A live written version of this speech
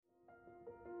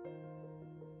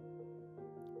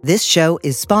This show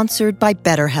is sponsored by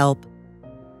BetterHelp.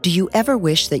 Do you ever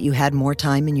wish that you had more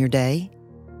time in your day?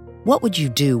 What would you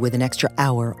do with an extra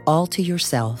hour all to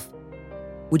yourself?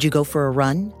 Would you go for a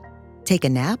run? Take a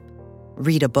nap?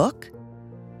 Read a book?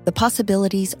 The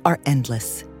possibilities are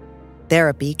endless.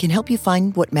 Therapy can help you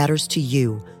find what matters to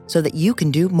you so that you can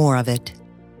do more of it.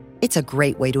 It's a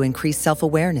great way to increase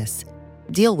self-awareness,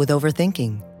 deal with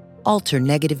overthinking, alter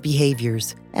negative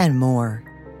behaviors, and more.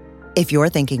 If you're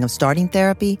thinking of starting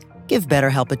therapy, give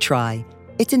BetterHelp a try.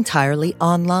 It's entirely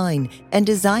online and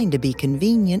designed to be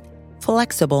convenient,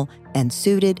 flexible, and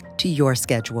suited to your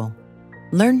schedule.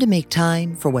 Learn to make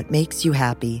time for what makes you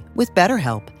happy with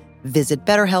BetterHelp. Visit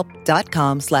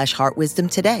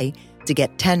BetterHelp.com/heartwisdom today to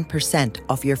get 10%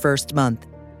 off your first month.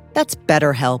 That's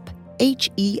BetterHelp,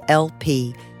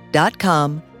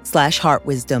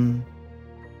 HELP.com/heartwisdom.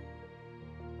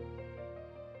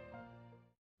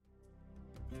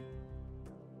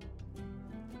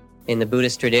 In the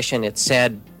Buddhist tradition, it's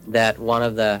said that one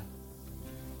of the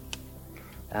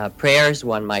prayers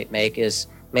one might make is,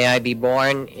 may I be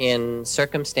born in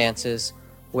circumstances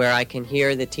where I can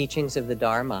hear the teachings of the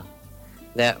Dharma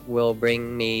that will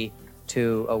bring me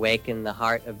to awaken the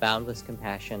heart of boundless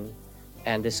compassion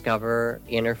and discover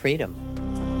inner freedom.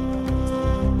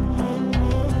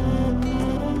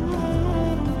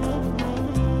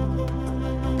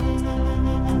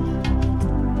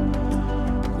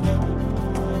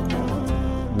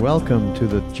 Welcome to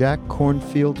the Jack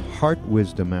Kornfield Heart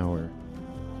Wisdom Hour.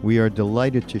 We are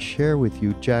delighted to share with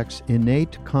you Jack's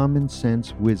innate common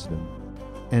sense wisdom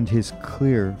and his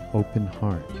clear, open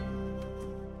heart.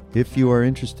 If you are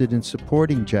interested in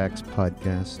supporting Jack's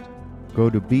podcast, go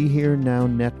to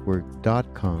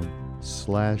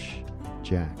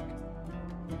BeHereNowNetwork.com/Jack.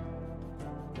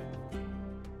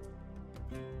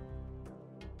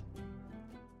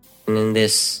 In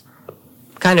this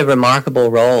kind of remarkable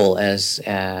role as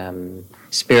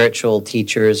spiritual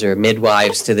teachers or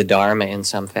midwives to the Dharma in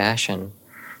some fashion.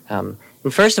 And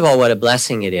first of all, what a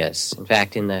blessing it is. In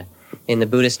fact, in the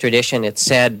Buddhist tradition, it's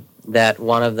said that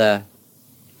one of the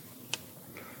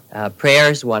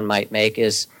prayers one might make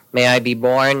is, may I be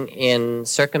born in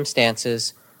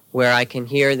circumstances where I can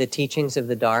hear the teachings of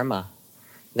the Dharma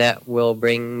that will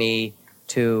bring me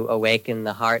to awaken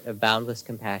the heart of boundless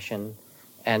compassion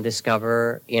and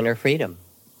discover inner freedom.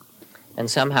 And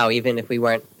somehow, even if we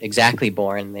weren't exactly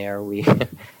born there, we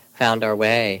found our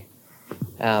way.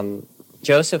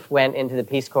 Joseph went into the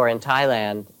Peace Corps in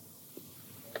Thailand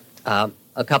a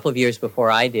couple of years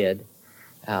before I did,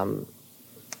 and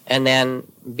then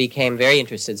became very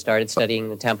interested, started studying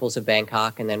the temples of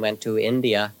Bangkok, and then went to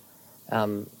India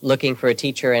looking for a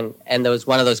teacher. And there was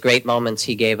one of those great moments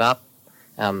he gave up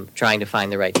trying to find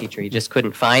the right teacher. He just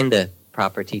couldn't find the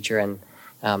proper teacher, and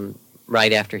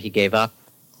right after he gave up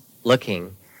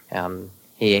looking,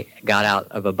 he got out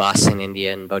of a bus in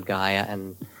India, in Bodh Gaya,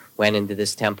 and went into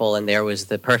this temple, and there was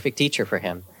the perfect teacher for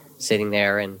him, sitting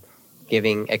there and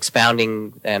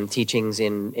expounding teachings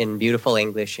in beautiful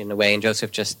English in a way, and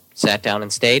Joseph just sat down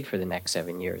and stayed for the next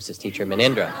 7 years, his teacher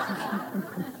Manindra.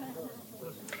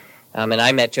 And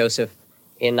I met Joseph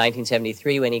in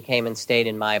 1973 when he came and stayed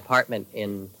in my apartment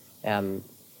in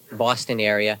Boston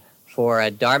area for a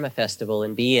Dharma festival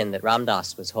in Bean that Ram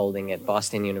Dass was holding at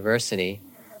Boston University.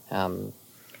 The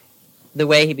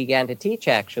way he began to teach,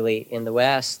 actually, in the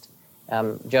West,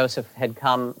 Joseph had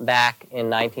come back in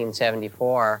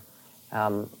 1974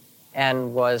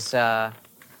 and was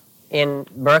in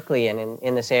Berkeley and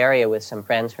in this area with some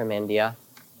friends from India.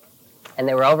 And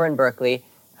they were over in Berkeley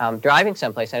driving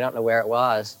someplace, I don't know where it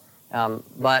was,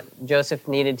 but Joseph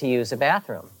needed to use a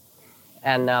bathroom.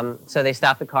 And so they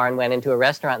stopped the car and went into a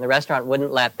restaurant, and the restaurant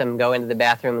wouldn't let them go into the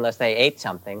bathroom unless they ate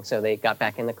something. So they got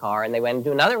back in the car, and they went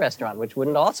into another restaurant, which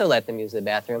wouldn't also let them use the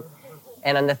bathroom.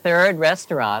 And in the third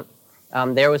restaurant,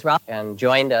 there was Ram, and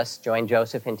joined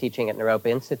Joseph in teaching at Naropa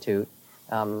Institute.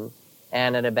 And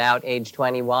at about age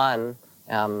 21,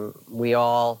 we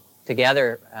all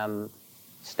together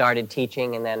started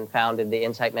teaching and then founded the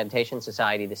Insight Meditation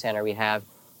Society, the center we have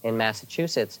in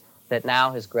Massachusetts, that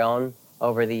now has grown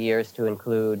over the years to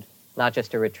include not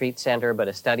just a retreat center, but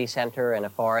a study center and a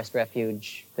forest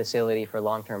refuge facility for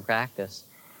long-term practice.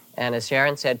 And as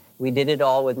Sharon said, we did it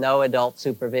all with no adult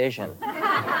supervision.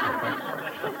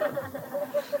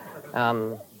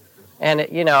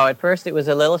 At first it was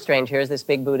a little strange. Here's this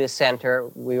big Buddhist center.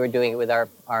 We were doing it with our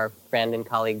friend and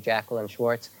colleague Jacqueline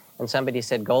Schwartz, and somebody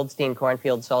said, Goldstein,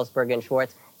 Kornfield, Salzberg, and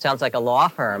Schwartz. Sounds like a law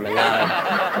firm and not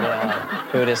a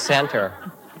Buddhist center.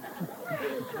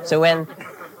 So when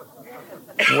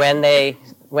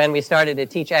we started to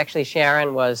teach, actually Sharon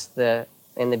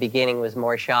in the beginning was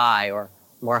more shy, or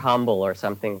more humble or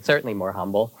something, certainly more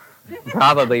humble,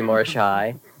 probably more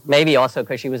shy. Maybe also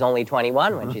because she was only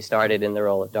 21 when she started in the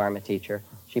role of Dharma teacher.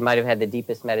 She might have had the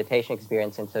deepest meditation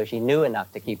experience, and so she knew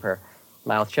enough to keep her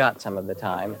mouth shut some of the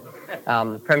time.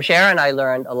 From Sharon, I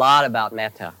learned a lot about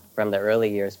metta from the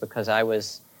early years because I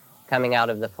was coming out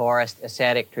of the forest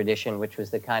ascetic tradition, which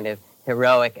was the kind of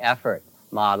heroic effort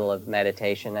model of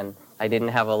meditation, and I didn't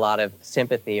have a lot of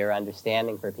sympathy or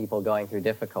understanding for people going through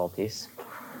difficulties.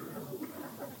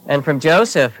 And from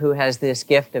Joseph, who has this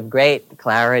gift of great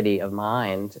clarity of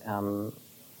mind,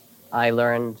 I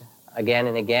learned again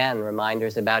and again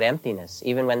reminders about emptiness,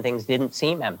 even when things didn't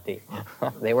seem empty.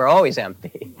 They were always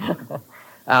empty.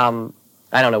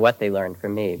 I don't know what they learned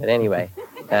from me, but anyway,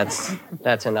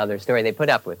 that's another story. They put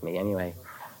up with me anyway.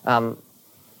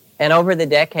 And over the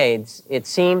decades, it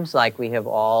seems like we have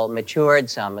all matured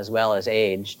some as well as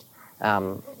aged.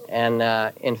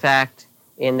 In fact,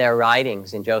 in their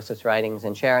writings, in Joseph's writings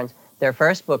and Sharon's, their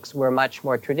first books were much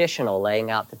more traditional, laying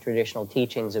out the traditional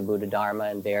teachings of Buddha Dharma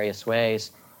in various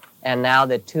ways. And now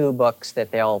the two books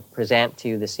that they'll present to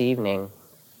you this evening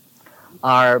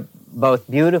are both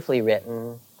beautifully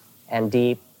written and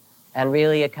deep, and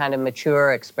really a kind of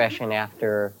mature expression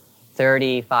after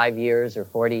 35 years or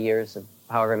 40 years of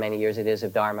however many years it is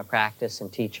of Dharma practice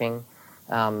and teaching.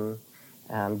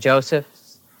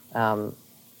 Joseph's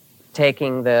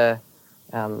taking the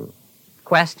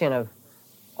question of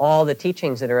all the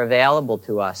teachings that are available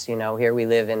to us. You know, here we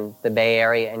live in the Bay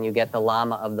Area, and you get the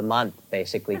Lama of the month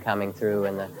basically coming through,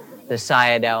 and the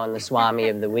Sayadaw and the Swami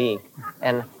of the week.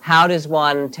 And how does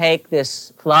one take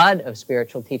this flood of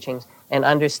spiritual teachings and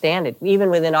understand it, even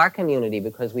within our community,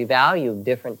 because we value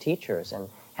different teachers and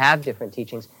have different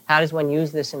teachings? How does one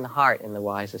use this in the heart in the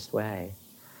wisest way?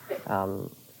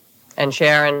 And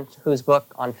Sharon, whose book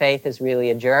on faith is really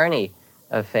a journey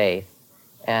of faith,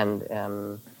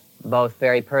 and both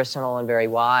very personal and very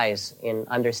wise in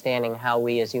understanding how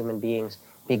we as human beings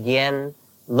begin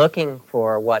looking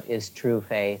for what is true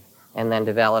faith and then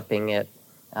developing it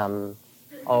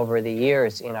over the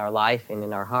years in our life and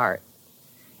in our heart.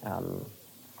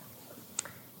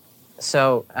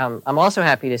 So I'm also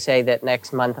happy to say that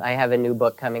next month I have a new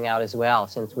book coming out as well,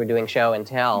 since we're doing show and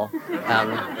tell,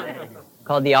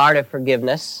 called The Art of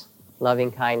Forgiveness,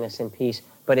 Loving Kindness and Peace,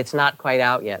 but it's not quite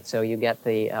out yet, so you get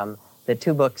the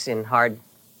two books in hard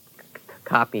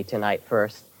copy tonight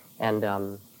first.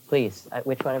 And please,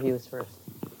 which one of you is first?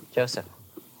 Joseph.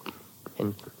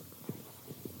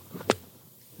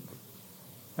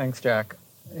 Thanks, Jack.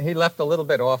 He left a little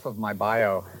bit off of my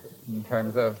bio in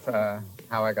terms of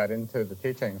how I got into the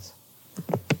teachings.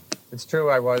 It's true,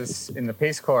 I was in the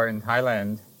Peace Corps in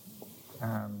Thailand.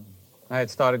 I had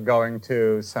started going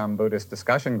to some Buddhist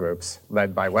discussion groups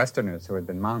led by Westerners who had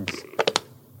been monks.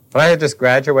 But I had just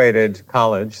graduated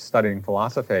college studying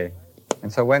philosophy,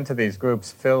 and so went to these groups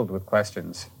filled with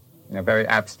questions, you know, very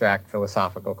abstract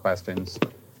philosophical questions.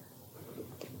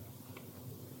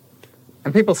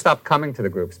 And people stopped coming to the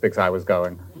groups because I was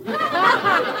going.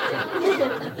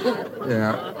 You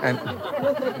know, and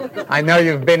I know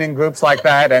you've been in groups like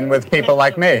that and with people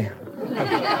like me.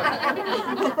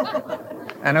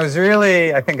 And it was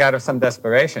really, I think, out of some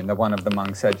desperation that one of the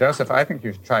monks said, "Joseph, I think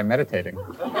you should try meditating."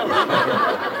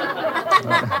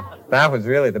 That was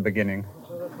really the beginning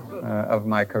of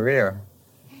my career.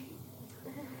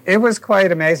 It was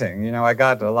quite amazing. You know, I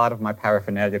got a lot of my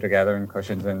paraphernalia together and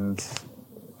cushions, and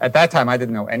at that time I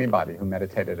didn't know anybody who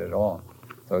meditated at all.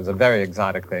 So it was a very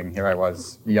exotic thing. Here I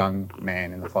was, young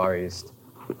man in the Far East.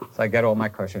 So I get all my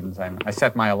cushions, and I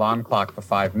set my alarm clock for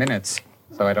 5 minutes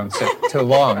so I don't sit too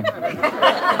long.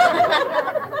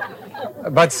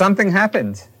 But something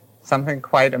happened. Something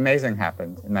quite amazing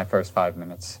happened in that first 5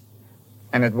 minutes.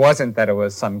 And it wasn't that it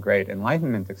was some great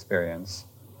enlightenment experience,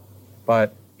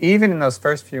 but even in those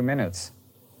first few minutes,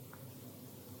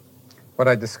 what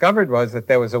I discovered was that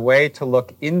there was a way to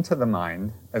look into the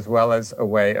mind as well as a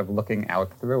way of looking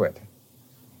out through it.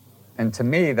 And to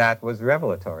me, that was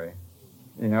revelatory.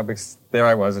 You know, because there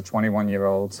I was, a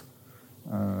 21-year-old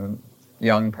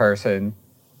young person,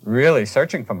 really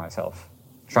searching for myself,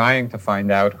 trying to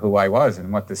find out who I was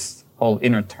and what this whole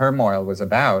inner turmoil was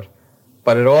about.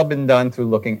 But it had all been done through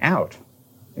looking out,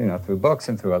 you know, through books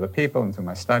and through other people and through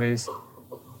my studies.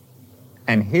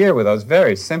 And here were those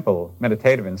very simple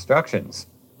meditative instructions,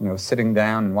 you know, sitting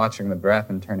down and watching the breath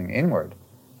and turning inward.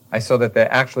 I saw that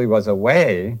there actually was a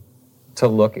way to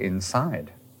look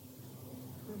inside.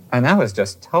 And that was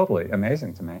just totally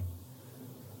amazing to me.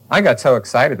 I got so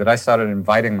excited that I started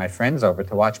inviting my friends over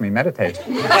to watch me meditate.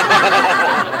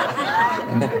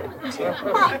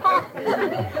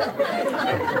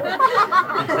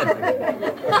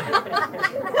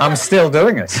 I'm still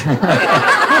doing it.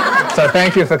 So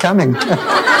thank you for coming.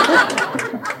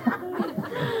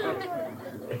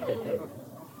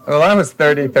 Well, that was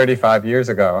 35 years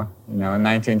ago, in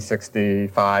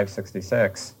 1965,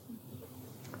 66.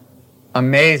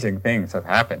 Amazing things have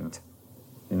happened,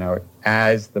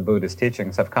 as the Buddhist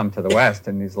teachings have come to the West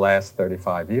in these last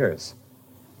 35 years.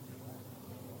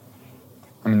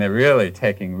 I mean, they're really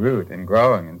taking root and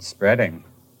growing and spreading.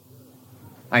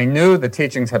 I knew the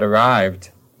teachings had arrived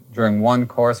during one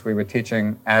course we were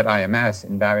teaching at IMS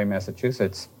in Barre,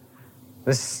 Massachusetts,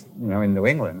 this, in New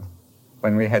England,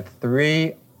 when we had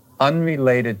 3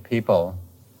 unrelated people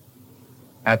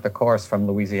at the course from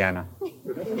Louisiana.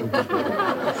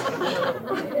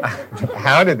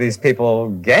 How did these people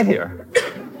get here?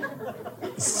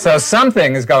 So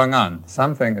something is going on.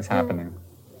 Something is happening.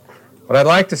 What I'd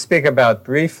like to speak about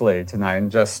briefly tonight, and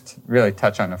just really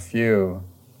touch on a few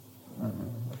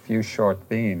short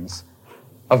themes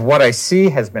of what I see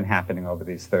has been happening over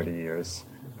these 30 years,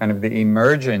 kind of the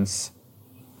emergence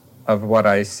of what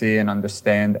I see and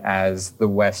understand as the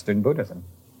Western Buddhism,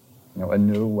 a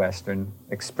new Western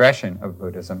expression of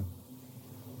Buddhism.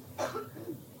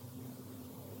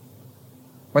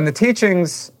 When the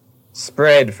teachings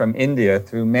spread from India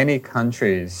through many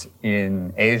countries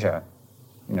in Asia,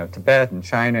 Tibet and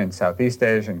China and Southeast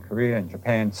Asia and Korea and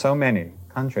Japan, so many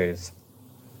countries,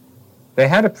 they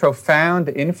had a profound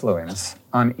influence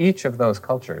on each of those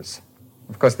cultures.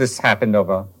 Of course, this happened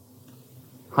over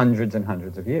hundreds and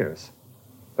hundreds of years.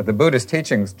 But the Buddhist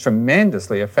teachings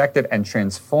tremendously affected and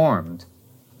transformed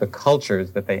the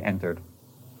cultures that they entered.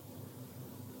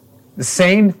 The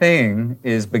same thing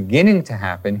is beginning to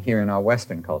happen here in our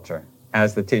Western culture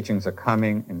as the teachings are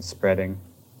coming and spreading.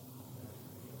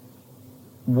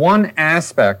 One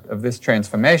aspect of this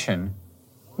transformation,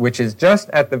 which is just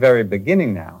at the very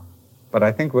beginning now, but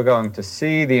I think we're going to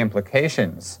see the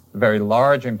implications, very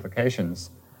large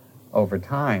implications over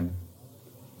time,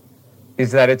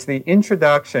 is that it's the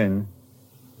introduction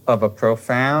of a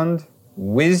profound,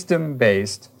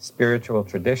 wisdom-based spiritual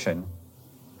tradition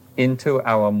into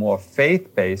our more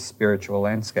faith-based spiritual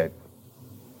landscape.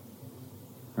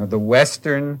 The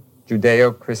Western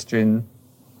Judeo-Christian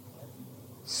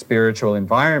spiritual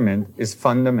environment is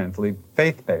fundamentally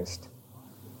faith-based.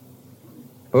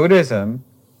 Buddhism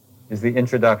is the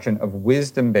introduction of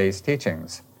wisdom-based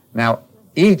teachings. Now,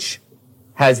 each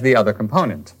has the other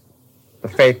component. The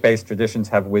faith-based traditions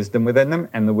have wisdom within them,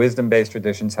 and the wisdom-based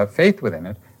traditions have faith within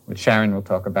it, which Sharon will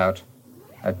talk about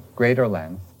at greater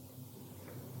length.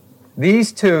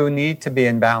 These two need to be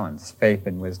in balance, faith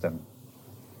and wisdom.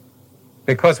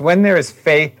 Because when there is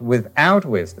faith without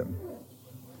wisdom,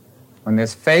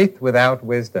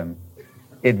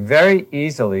 it very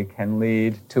easily can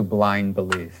lead to blind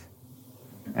belief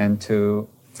and to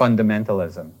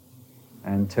fundamentalism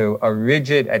and to a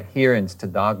rigid adherence to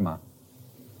dogma.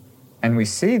 And we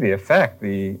see the effect,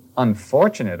 the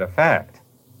unfortunate effect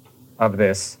of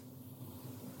this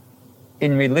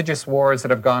in religious wars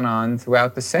that have gone on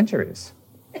throughout the centuries,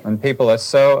 when people are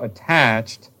so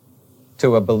attached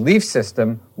to a belief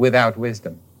system without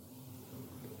wisdom.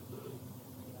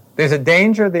 There's a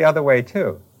danger the other way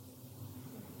too.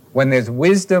 When there's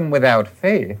wisdom without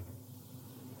faith,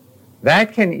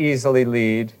 that can easily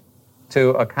lead to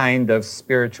a kind of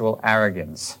spiritual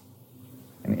arrogance,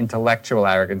 an intellectual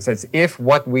arrogance, as if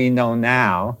what we know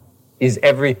now is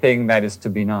everything that is to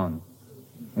be known.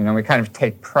 We kind of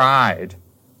take pride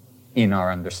in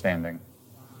our understanding.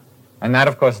 And that,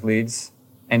 of course, leads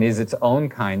and is its own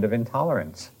kind of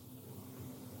intolerance.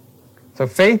 So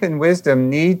faith and wisdom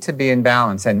need to be in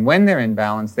balance, and when they're in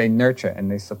balance, they nurture and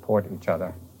they support each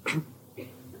other.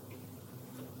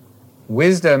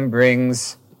 Wisdom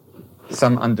brings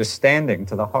some understanding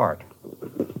to the heart.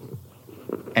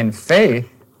 And faith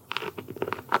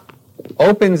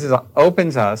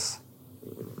opens us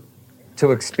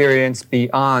to experience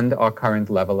beyond our current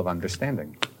level of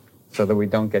understanding, so that we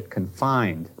don't get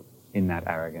confined in that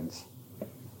arrogance.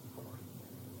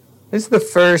 This is the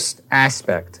first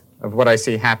aspect of what I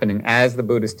see happening as the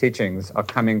Buddhist teachings are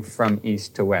coming from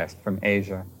east to west, from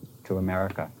Asia to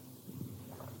America.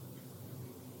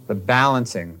 The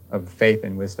balancing of faith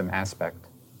and wisdom aspect.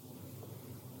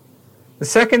 The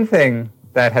second thing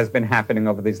that has been happening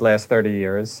over these last 30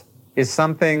 years is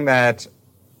something that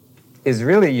is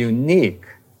really unique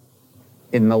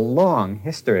in the long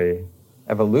history,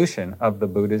 evolution of the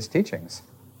Buddha's teachings.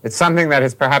 It's something that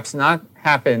has perhaps not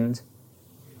happened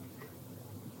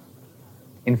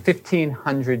in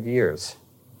 1,500 years.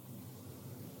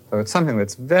 So it's something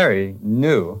that's very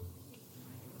new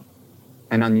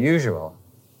and unusual.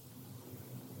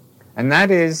 And that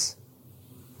is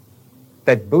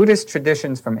that Buddhist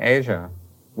traditions from Asia,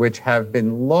 which have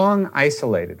been long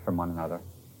isolated from one another,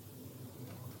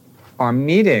 are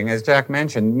meeting, as Jack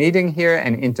mentioned, meeting here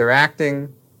and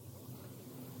interacting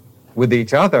with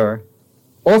each other,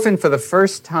 often for the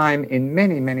first time in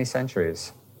many, many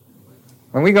centuries.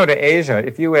 When we go to Asia,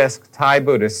 if you ask Thai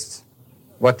Buddhists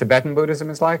what Tibetan Buddhism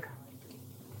is like,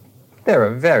 there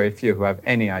are very few who have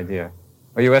any idea.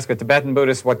 Or you ask a Tibetan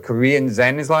Buddhist what Korean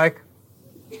Zen is like,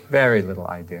 very little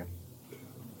idea.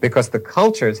 Because the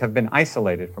cultures have been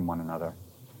isolated from one another.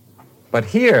 But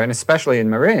here, and especially in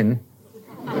Marin,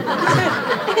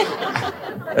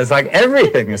 it's like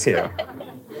everything is here.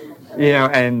 You know,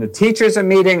 and the teachers are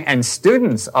meeting and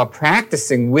students are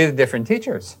practicing with different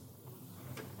teachers.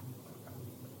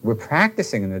 We're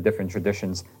practicing in the different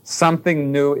traditions.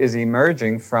 Something new is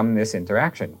emerging from this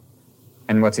interaction.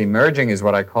 And what's emerging is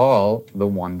what I call the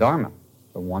one Dharma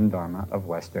of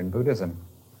Western Buddhism.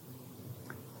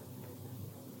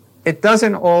 It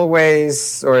doesn't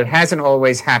always, or it hasn't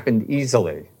always happened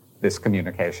easily, this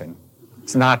communication.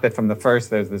 It's not that from the first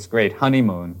there's this great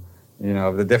honeymoon, you know,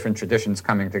 of the different traditions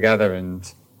coming together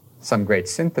and some great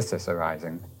synthesis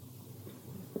arising.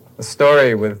 The story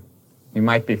you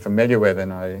might be familiar with,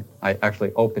 and I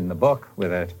actually opened the book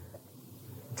with it,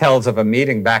 tells of a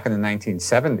meeting back in the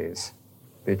 1970s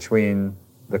between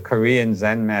the Korean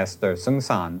Zen master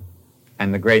Seungsan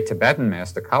and the great Tibetan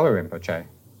master Kalu Rinpoche.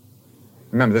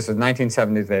 Remember, this was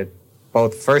 1970s. They had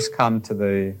both first come to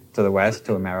the West,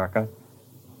 to America,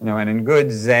 you know, and in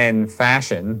good Zen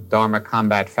fashion, Dharma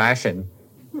combat fashion,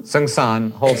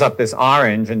 Seungsan holds up this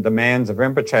orange and demands of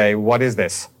Rinpoche, "What is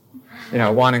this?" You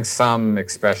know, wanting some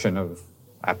expression of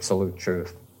absolute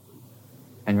truth.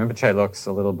 And Rinpoche looks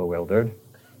a little bewildered.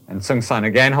 And Seungsan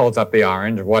again holds up the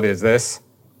orange, "What is this?"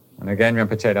 And again,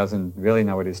 Rinpoche doesn't really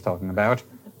know what he's talking about.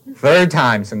 Third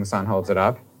time, Seungsan holds it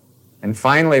up. And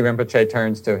finally, Rinpoche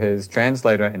turns to his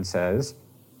translator and says,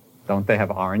 "Don't they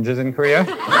have oranges in Korea?"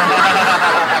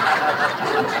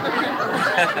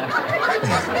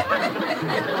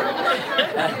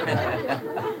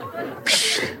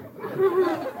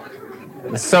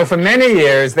 So for many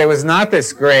years, there was not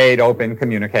this great open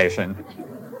communication.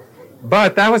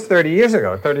 But that was 30 years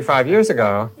ago, 35 years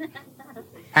ago.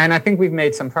 And I think we've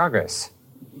made some progress,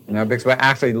 you know, because we're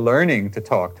actually learning to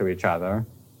talk to each other,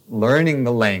 learning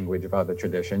the language of other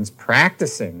traditions,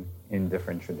 practicing in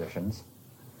different traditions.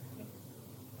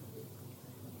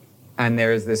 And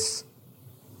there is this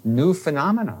new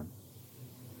phenomenon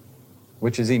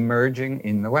which is emerging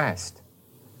in the West.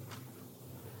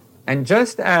 And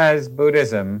just as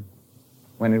Buddhism,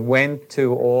 when it went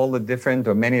to all the different,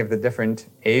 or many of the different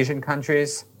Asian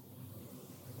countries,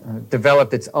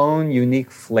 developed its own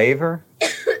unique flavor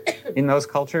in those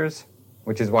cultures,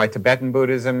 which is why Tibetan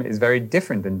Buddhism is very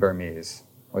different than Burmese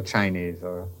or Chinese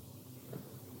or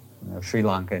Sri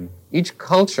Lankan. Each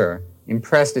culture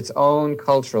impressed its own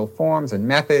cultural forms and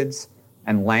methods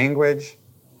and language,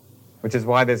 which is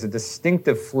why there's a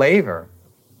distinctive flavor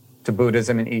to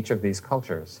Buddhism in each of these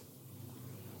cultures.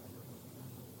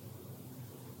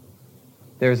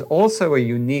 There's also a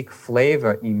unique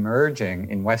flavor emerging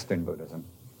in Western Buddhism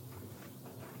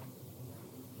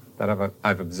that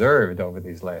I've observed over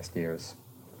these last years.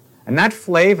 And that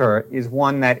flavor is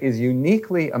one that is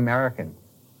uniquely American.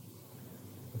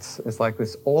 It's like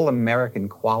this all-American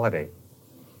quality.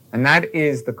 And that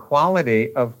is the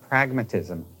quality of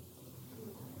pragmatism.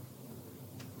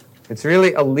 It's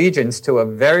really allegiance to a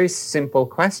very simple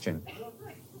question.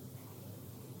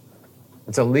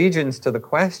 It's allegiance to the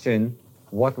question,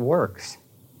 what works?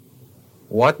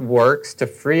 What works to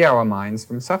free our minds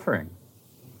from suffering?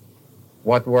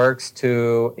 What works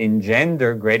to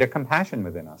engender greater compassion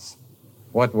within us?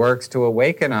 What works to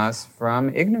awaken us from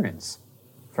ignorance,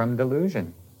 from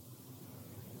delusion?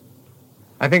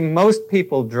 I think most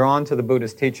people drawn to the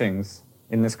Buddhist teachings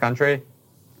in this country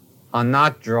are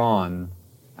not drawn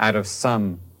out of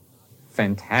some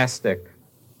fantastic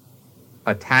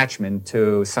attachment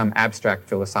to some abstract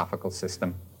philosophical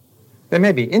system. There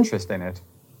may be interest in it,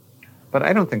 but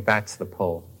I don't think that's the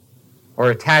pull, or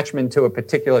attachment to a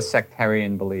particular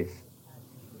sectarian belief.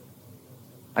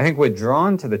 I think we're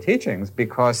drawn to the teachings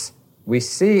because we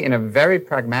see in a very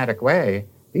pragmatic way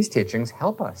these teachings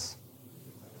help us.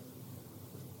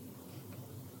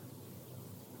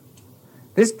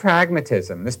 This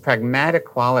pragmatism, this pragmatic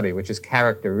quality, which is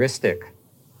characteristic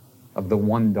of the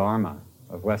one Dharma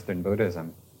of Western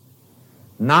Buddhism,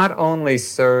 not only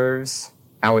serves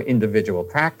our individual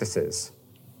practices,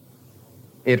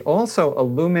 it also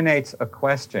illuminates a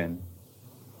question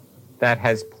that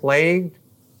has plagued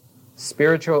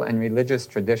spiritual and religious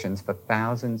traditions for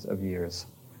thousands of years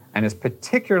and is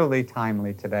particularly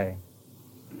timely today.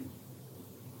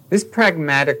 This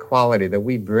pragmatic quality that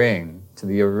we bring to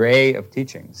the array of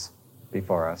teachings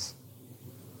before us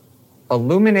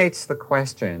illuminates the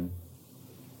question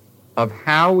of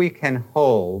how we can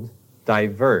hold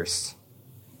diverse,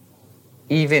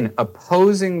 even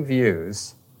opposing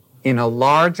views in a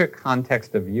larger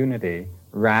context of unity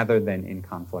rather than in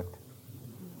conflict.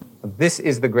 This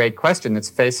is the great question that's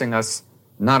facing us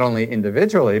not only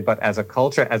individually, but as a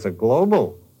culture, as a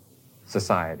global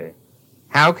society.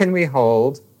 How can we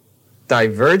hold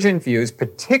divergent views,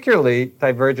 particularly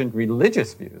divergent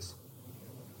religious views?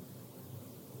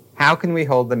 How can we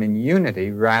hold them in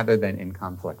unity rather than in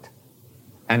conflict?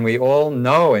 And we all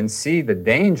know and see the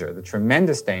danger, the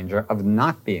tremendous danger of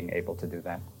not being able to do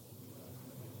that.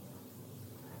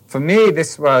 For me,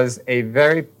 this was a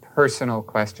very personal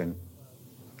question.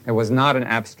 It was not an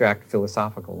abstract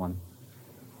philosophical one.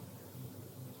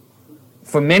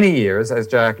 For many years, as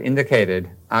Jack indicated,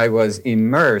 I was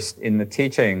immersed in the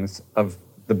teachings of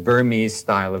the Burmese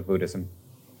style of Buddhism.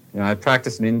 I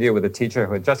practiced in India with a teacher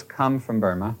who had just come from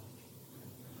Burma,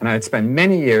 and I had spent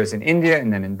many years in India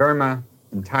and then in Burma,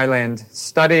 in Thailand,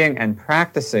 studying and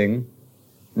practicing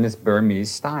in this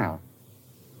Burmese style.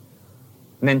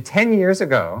 And then 10 years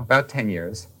ago, about 10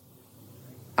 years,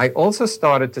 I also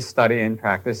started to study and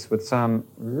practice with some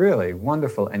really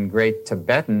wonderful and great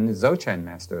Tibetan Dzogchen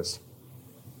masters.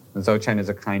 Dzogchen is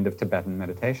a kind of Tibetan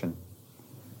meditation.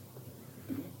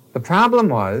 The problem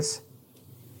was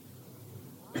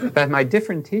that my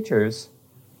different teachers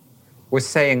were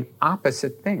saying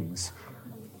opposite things.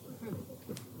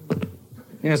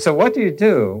 So what do you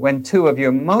do when two of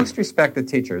your most respected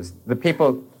teachers, the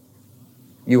people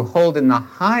you hold in the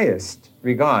highest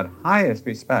regard, highest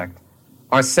respect,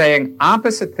 are saying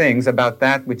opposite things about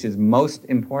that which is most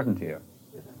important to you?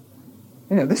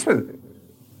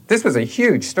 This was a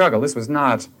huge struggle. This was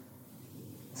not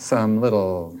some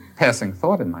little passing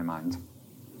thought in my mind.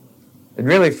 It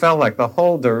really felt like the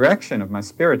whole direction of my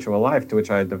spiritual life, to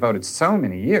which I had devoted so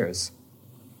many years,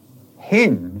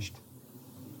 hinged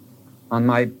on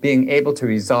my being able to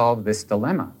resolve this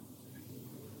dilemma.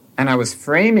 And I was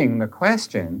framing the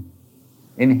question,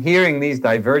 in hearing these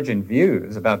divergent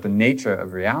views about the nature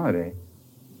of reality,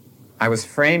 I was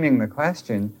framing the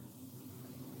question,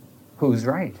 who's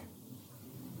right?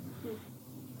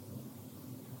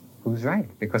 Who's right?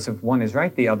 Because if one is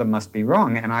right, the other must be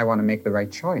wrong, and I want to make the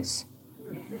right choice.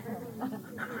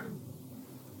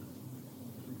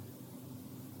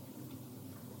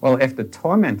 Well, after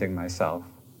tormenting myself,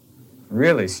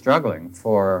 really struggling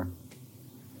for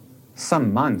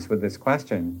some months with this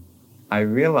question, I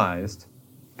realized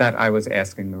that I was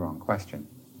asking the wrong question.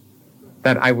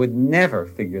 That I would never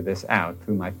figure this out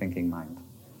through my thinking mind,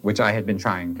 which I had been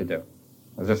trying to do.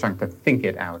 I was just trying to think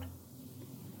it out.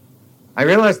 I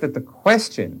realized that the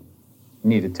question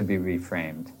needed to be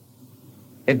reframed.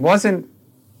 It wasn't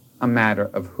a matter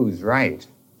of who's right.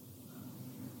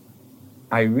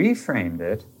 I reframed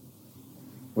it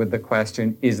with the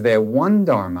question, is there one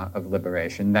Dharma of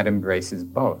liberation that embraces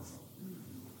both?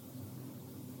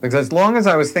 Because as long as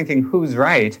I was thinking who's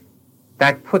right,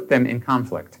 that put them in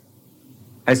conflict.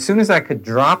 As soon as I could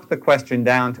drop the question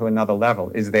down to another level,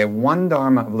 is there one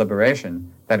Dharma of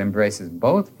liberation that embraces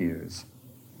both views?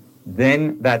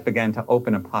 Then that began to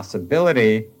open a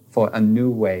possibility for a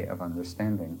new way of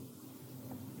understanding.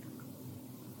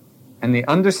 And the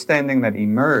understanding that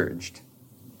emerged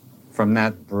from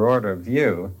that broader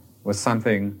view was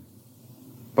something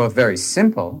both very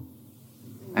simple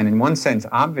and in one sense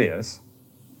obvious,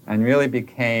 and really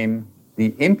became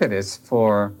the impetus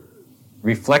for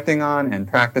reflecting on and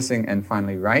practicing and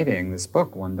finally writing this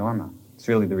book, One Dharma. It's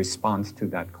really the response to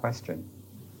that question.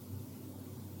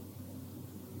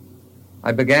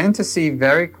 I began to see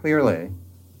very clearly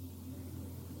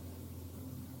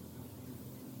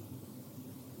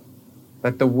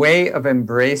that the way of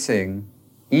embracing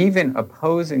even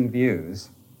opposing views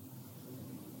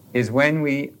is when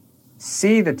we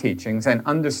see the teachings and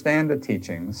understand the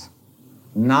teachings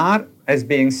not as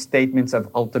being statements of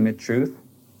ultimate truth,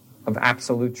 of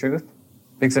absolute truth.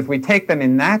 Because if we take them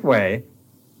in that way,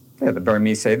 the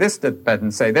Burmese say this, the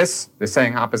Tibetans say this, they're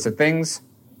saying opposite things,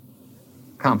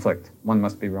 conflict, one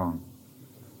must be wrong.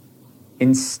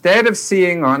 Instead of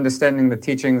seeing or understanding the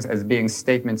teachings as being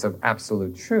statements of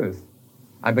absolute truth,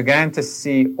 I began to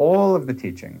see all of the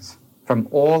teachings from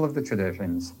all of the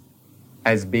traditions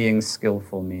as being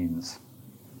skillful means.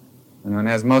 And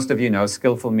as most of you know,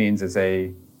 skillful means is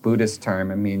a Buddhist term.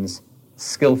 It means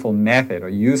skillful method or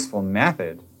useful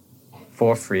method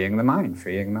for freeing the mind,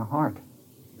 freeing the heart.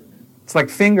 It's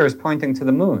like fingers pointing to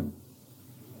the moon.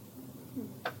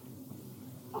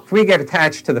 If we get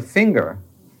attached to the finger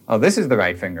oh, this is the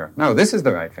right finger. No, this is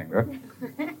the right finger.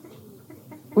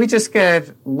 We just get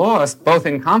lost both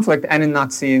in conflict and in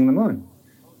not seeing the moon.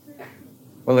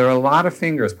 Well, there are a lot of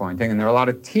fingers pointing, and there are a lot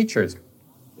of teachers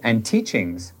and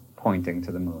teachings pointing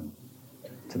to the moon,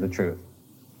 to the truth.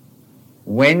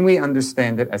 When we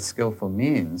understand it as skillful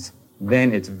means,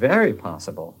 then it's very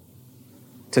possible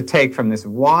to take from this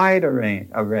wide array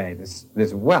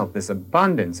this wealth, this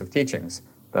abundance of teachings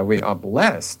that we are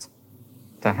blessed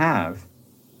to have,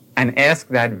 and ask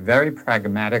that very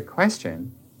pragmatic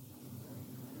question: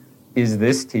 is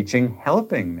this teaching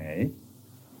helping me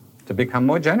to become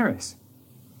more generous?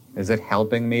 Is it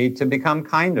helping me to become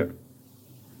kinder?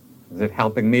 Is it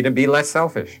helping me to be less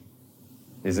selfish?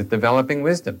 Is it developing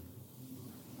wisdom?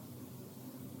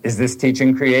 Is this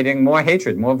teaching creating more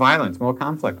hatred, more violence, more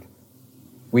conflict?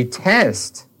 We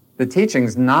test the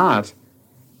teachings not,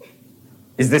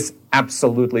 is this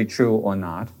absolutely true or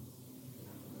not?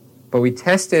 But we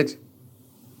test it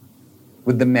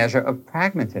with the measure of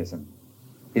pragmatism.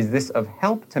 Is this of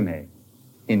help to me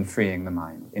in freeing the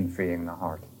mind, in freeing the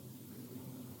heart?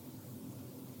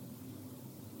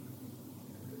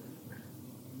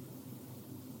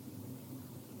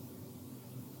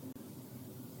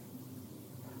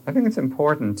 I think it's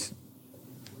important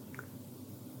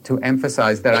to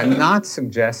emphasize that I'm not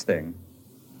suggesting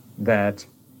that,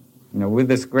 with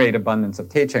this great abundance of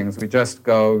teachings, we just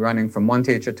go running from one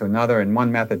teacher to another and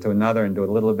one method to another and do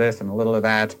a little of this and a little of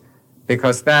that,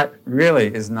 because that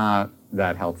really is not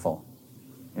that helpful.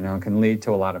 It can lead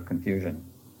to a lot of confusion.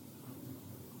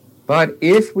 But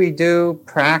if we do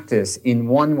practice in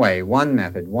one way, one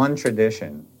method, one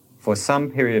tradition for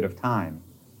some period of time,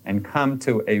 and come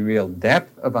to a real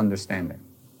depth of understanding,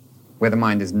 where the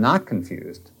mind is not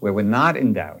confused, where we're not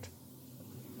in doubt,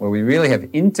 where we really have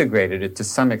integrated it to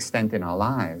some extent in our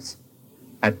lives,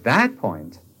 at that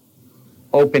point,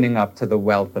 opening up to the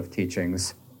wealth of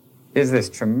teachings is this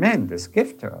tremendous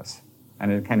gift to us.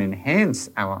 And it can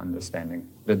enhance our understanding.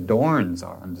 It adorns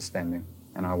our understanding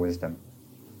and our wisdom.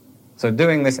 So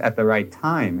doing this at the right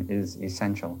time is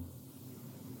essential.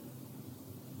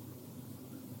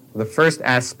 The first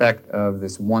aspect of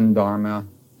this one Dharma,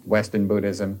 Western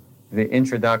Buddhism, the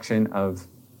introduction of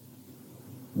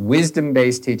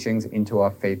wisdom-based teachings into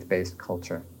our faith-based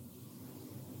culture.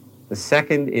 The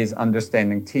second is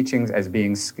understanding teachings as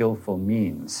being skillful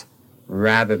means,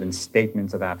 rather than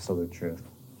statements of absolute truth.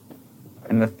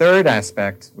 And the third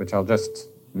aspect, which I'll just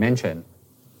mention,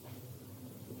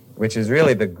 which is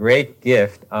really the great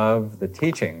gift of the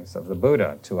teachings of the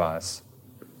Buddha to us,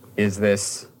 is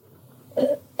this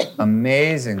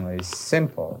amazingly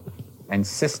simple and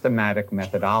systematic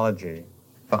methodology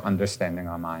for understanding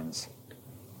our minds.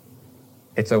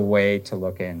 It's a way to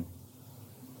look in.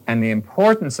 And the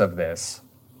importance of this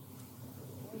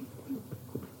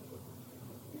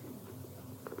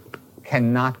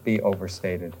cannot be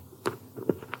overstated.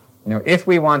 If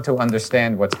we want to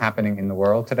understand what's happening in the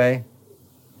world today,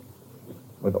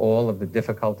 with all of the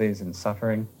difficulties and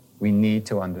suffering, we need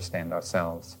to understand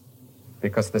ourselves.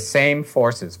 Because the same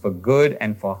forces for good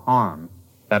and for harm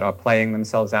that are playing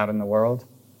themselves out in the world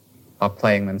are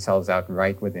playing themselves out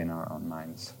right within our own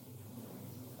minds.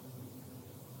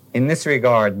 In this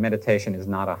regard, meditation is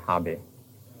not a hobby.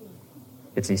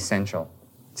 It's essential.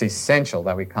 It's essential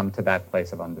that we come to that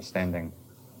place of understanding.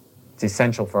 It's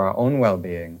essential for our own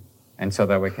well-being, and so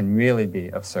that we can really be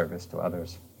of service to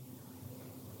others.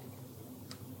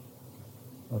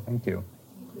 Well, thank you.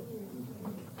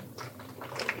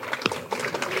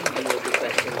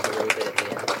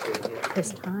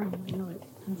 This time, I know it.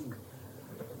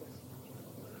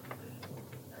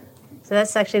 So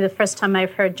that's actually the first time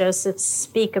I've heard Joseph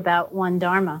speak about one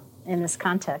Dharma in this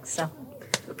context, so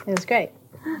it was great.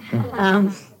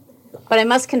 But I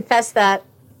must confess that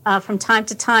from time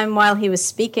to time while he was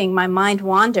speaking, my mind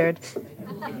wandered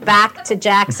back to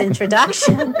Jack's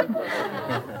introduction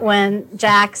when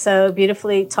Jack so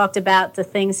beautifully talked about the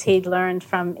things he'd learned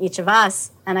from each of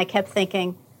us, and I kept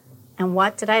thinking, and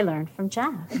what did I learn from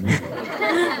Jack?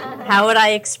 How would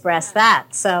I express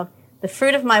that? So the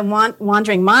fruit of my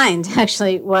wandering mind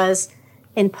actually was,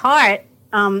 in part,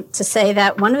 to say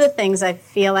that one of the things I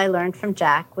feel I learned from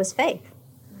Jack was faith.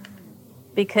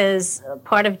 Because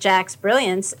part of Jack's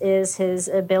brilliance is his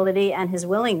ability and his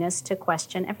willingness to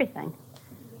question everything.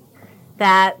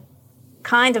 That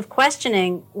kind of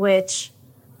questioning which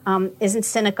isn't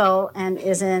cynical and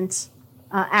isn't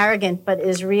arrogant, but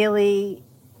is really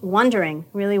wondering,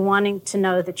 really wanting to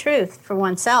know the truth for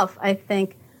oneself, I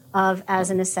think of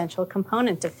as an essential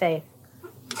component of faith.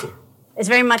 It's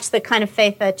very much the kind of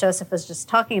faith that Joseph was just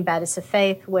talking about. It's a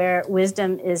faith where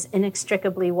wisdom is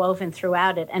inextricably woven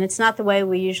throughout it. And it's not the way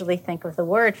we usually think of the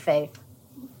word faith.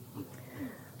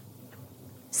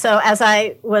 So as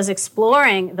I was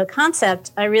exploring the concept,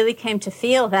 I really came to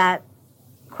feel that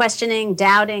questioning,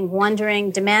 doubting, wondering,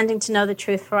 demanding to know the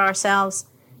truth for ourselves,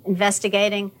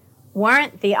 investigating,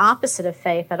 weren't the opposite of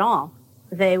faith at all.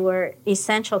 They were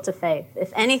essential to faith.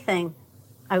 If anything,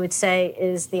 I would say,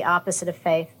 is the opposite of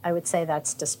faith. I would say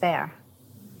that's despair.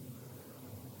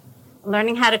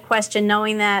 Learning how to question,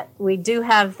 knowing that we do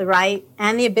have the right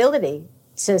and the ability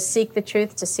to seek the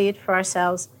truth, to see it for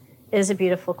ourselves, is a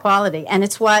beautiful quality. And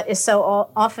it's what is so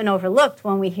often overlooked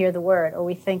when we hear the word or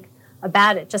we think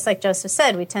about it. Just like Joseph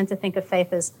said, we tend to think of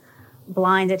faith as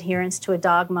blind adherence to a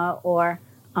dogma or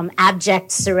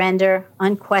abject surrender,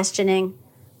 unquestioning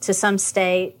to some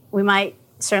state. We might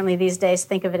certainly these days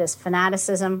think of it as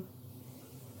fanaticism.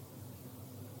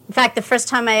 In fact, the first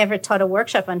time I ever taught a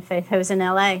workshop on faith, I was in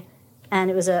LA,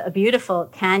 and it was a beautiful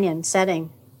canyon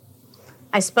setting.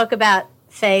 I spoke about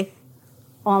faith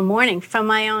all morning from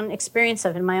my own experience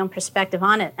of it, my own perspective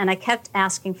on it, and I kept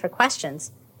asking for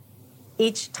questions.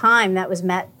 Each time that was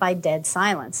met by dead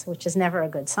silence, which is never a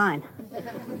good sign.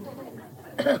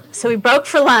 So we broke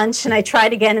for lunch, and I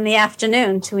tried again in the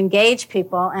afternoon to engage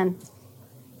people, and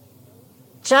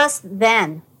just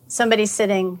then, somebody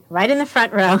sitting right in the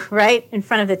front row, right in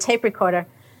front of the tape recorder,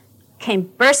 came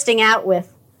bursting out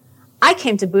with, "I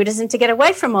came to Buddhism to get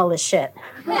away from all this shit."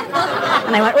 And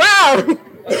I went,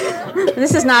 "Whoa,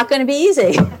 this is not going to be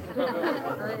easy."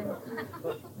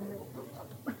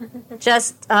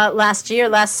 Just last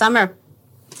summer,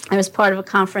 I was part of a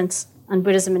conference on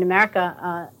Buddhism in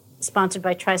America, sponsored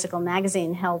by Tricycle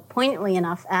Magazine, held poignantly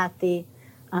enough at the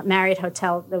Marriott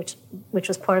Hotel, which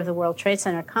was part of the World Trade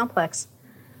Center complex.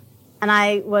 And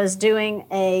I was doing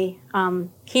a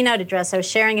keynote address. I was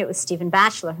sharing it with Stephen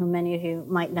Batchelor, who many of you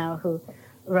might know, who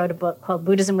wrote a book called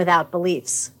Buddhism Without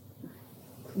Beliefs.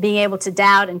 Being able to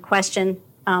doubt and question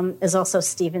is also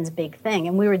Stephen's big thing.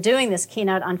 And we were doing this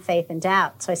keynote on faith and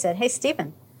doubt. So I said, "Hey,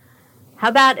 Stephen, how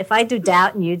about if I do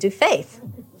doubt and you do faith,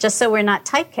 just so we're not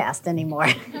typecast anymore?"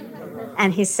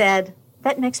 And he said,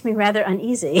 "That makes me rather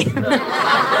uneasy."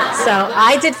 So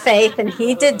I did faith and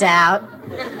he did doubt.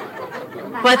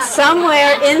 But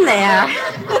somewhere in there,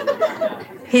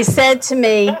 he said to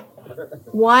me,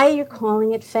 "Why are you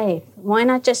calling it faith? Why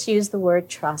not just use the word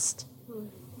trust?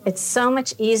 It's so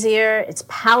much easier. It's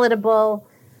palatable.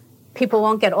 People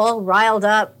won't get all riled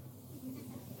up.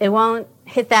 It won't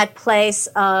hit that place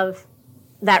of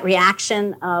that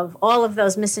reaction of all of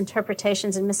those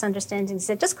misinterpretations and misunderstandings." He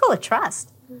said, "Just call it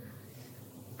trust."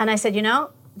 And I said,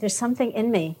 there's something in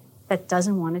me that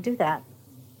doesn't want to do that,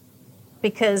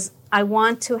 because I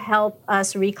want to help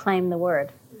us reclaim the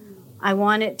word. I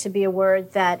want it to be a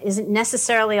word that isn't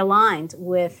necessarily aligned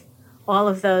with all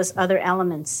of those other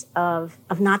elements of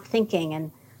not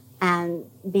thinking and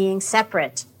being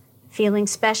separate, feeling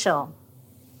special,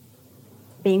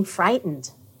 being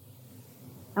frightened.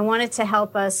 I want it to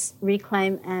help us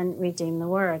reclaim and redeem the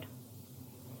word.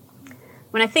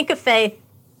 When I think of faith,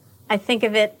 I think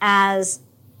of it as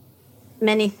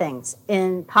many things.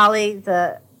 In Pali,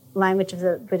 the language of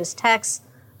the Buddhist text,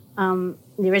 the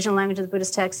original language of the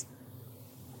Buddhist text,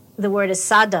 the word is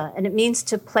saddha, and it means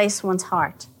to place one's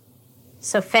heart.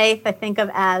 So faith, I think of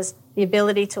as the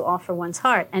ability to offer one's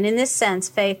heart. And in this sense,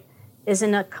 faith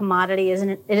isn't a commodity,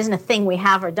 it isn't a thing we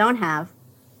have or don't have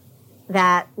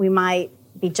that we might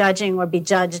be judging or be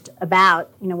judged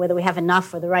about, whether we have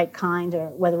enough or the right kind or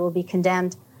whether we'll be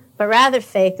condemned. But rather,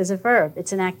 faith is a verb.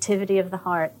 It's an activity of the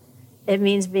heart. It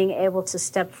means being able to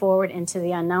step forward into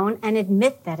the unknown and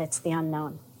admit that it's the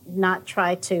unknown, not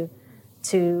try to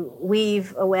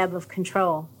weave a web of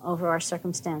control over our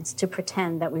circumstance, to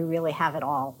pretend that we really have it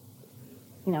all,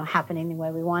 happening the way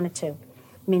we want it to.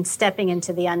 It means stepping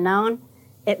into the unknown.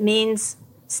 It means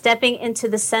stepping into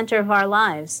the center of our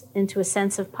lives, into a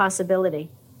sense of possibility,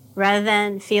 rather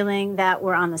than feeling that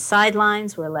we're on the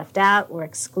sidelines, we're left out, we're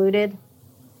excluded.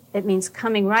 It means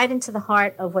coming right into the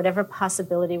heart of whatever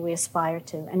possibility we aspire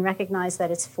to and recognize that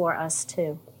it's for us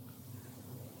too.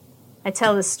 I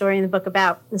tell this story in the book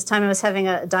about this time I was having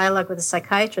a dialogue with a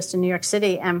psychiatrist in New York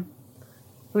City, and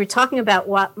we were talking about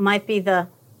what might be the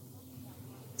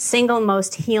single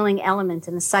most healing element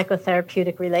in the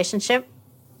psychotherapeutic relationship.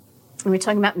 And we were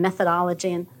talking about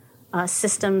methodology and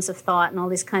systems of thought and all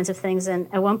these kinds of things. And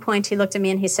at one point he looked at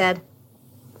me and he said,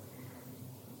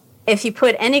 "If you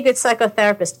put any good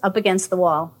psychotherapist up against the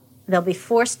wall, they'll be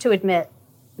forced to admit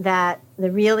that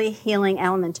the really healing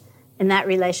element in that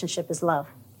relationship is love."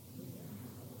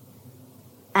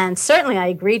 And certainly I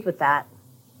agreed with that.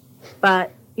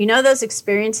 But you know those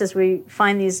experiences where you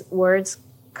find these words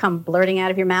come blurting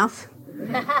out of your mouth?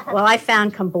 Well, I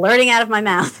found come blurting out of my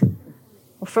mouth.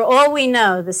 For all we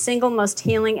know, the single most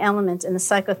healing element in the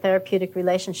psychotherapeutic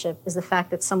relationship is the fact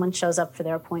that someone shows up for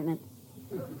their appointment.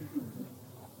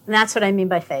 And that's what I mean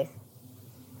by faith.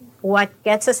 What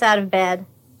gets us out of bed,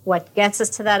 what gets us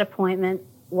to that appointment,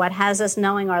 what has us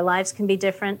knowing our lives can be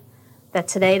different, that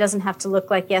today doesn't have to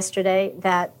look like yesterday,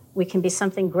 that we can be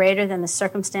something greater than the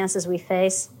circumstances we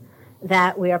face,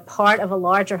 that we are part of a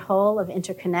larger whole of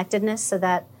interconnectedness, so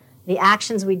that the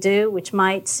actions we do, which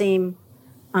might seem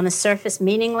on the surface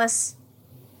meaningless,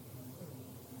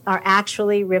 are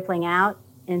actually rippling out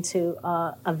into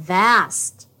a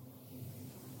vast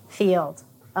field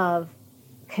of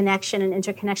connection and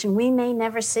interconnection we may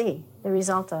never see the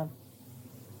result of.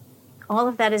 All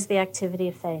of that is the activity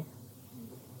of faith.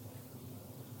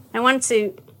 I wanted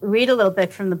to read a little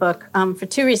bit from the book for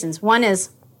two reasons. One is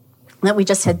that we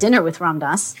just had dinner with Ram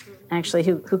Dass, actually,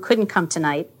 who couldn't come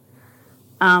tonight.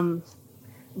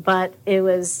 But it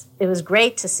was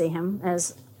great to see him.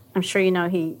 As I'm sure you know,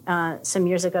 he some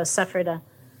years ago suffered a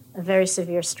very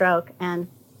severe stroke, and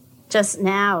just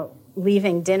now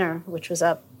leaving dinner, which was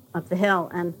up the hill,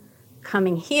 and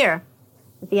coming here,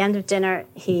 at the end of dinner,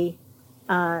 he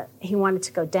wanted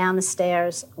to go down the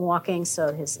stairs walking,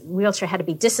 so his wheelchair had to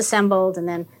be disassembled, and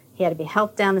then he had to be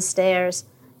helped down the stairs,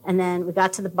 and then we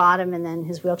got to the bottom, and then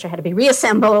his wheelchair had to be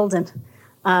reassembled, and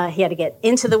he had to get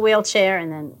into the wheelchair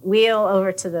and then wheel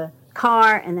over to the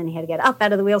car, and then he had to get up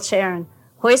out of the wheelchair and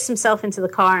hoist himself into the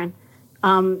car.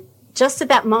 And just at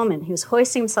that moment, he was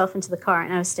hoisting himself into the car,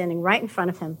 and I was standing right in front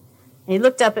of him. And he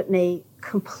looked up at me,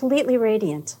 completely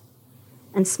radiant,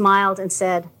 and smiled and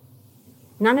said,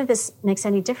 "None of this makes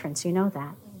any difference, you know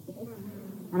that."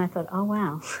 And I thought, oh,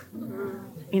 wow.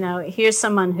 You know, here's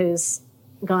someone who's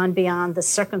gone beyond the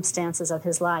circumstances of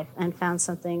his life and found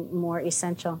something more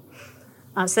essential.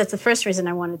 So that's the first reason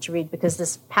I wanted to read, because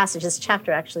this passage, this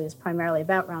chapter actually is primarily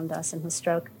about Ram Dass and his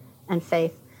stroke and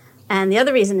faith. And the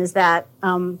other reason is that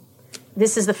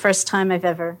this is the first time I've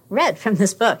ever read from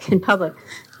this book in public,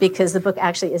 because the book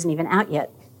actually isn't even out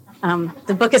yet.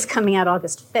 The book is coming out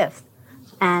August 5th,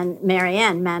 and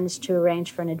Marianne managed to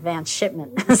arrange for an advance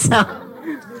shipment. So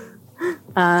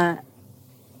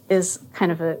is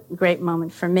kind of a great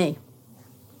moment for me.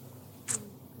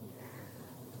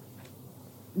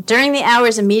 During the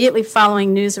hours immediately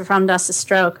following news of Ram Dass's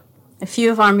stroke, a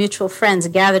few of our mutual friends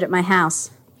gathered at my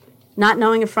house. Not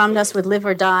knowing if Ram Dass would live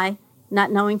or die,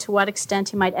 not knowing to what extent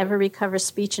he might ever recover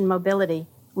speech and mobility,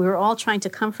 we were all trying to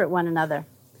comfort one another.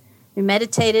 We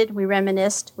meditated, we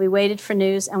reminisced, we waited for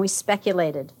news, and we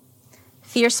speculated.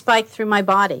 Fear spiked through my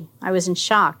body. I was in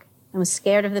shock and was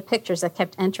scared of the pictures that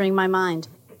kept entering my mind.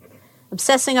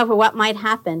 Obsessing over what might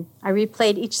happen, I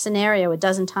replayed each scenario a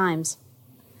dozen times.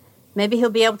 Maybe he'll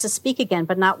be able to speak again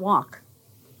but not walk.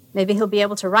 Maybe he'll be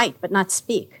able to write but not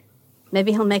speak.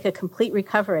 Maybe he'll make a complete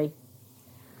recovery.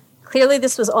 Clearly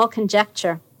this was all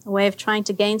conjecture, a way of trying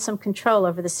to gain some control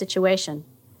over the situation,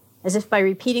 as if by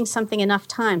repeating something enough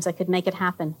times I could make it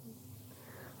happen.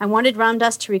 I wanted Ram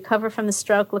Dass to recover from the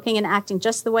stroke looking and acting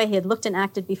just the way he had looked and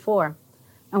acted before.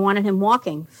 I wanted him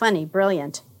walking, funny,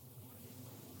 brilliant.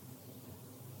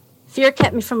 Fear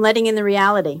kept me from letting in the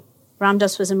reality. Ram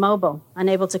Dass was immobile,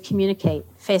 unable to communicate,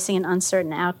 facing an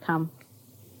uncertain outcome.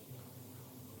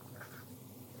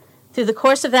 Through the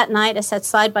course of that night, I sat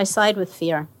side by side with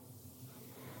fear.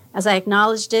 As I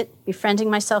acknowledged it,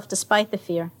 befriending myself despite the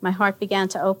fear, my heart began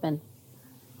to open.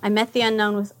 I met the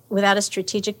unknown without a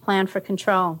strategic plan for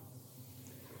control.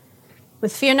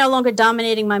 With fear no longer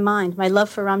dominating my mind, my love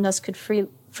for Ram Dass could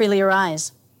freely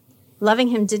arise. Loving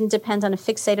him didn't depend on a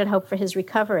fixated hope for his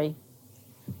recovery.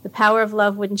 The power of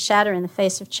love wouldn't shatter in the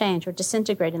face of change or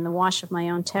disintegrate in the wash of my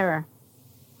own terror.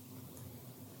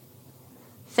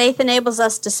 Faith enables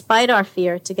us, despite our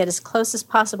fear, to get as close as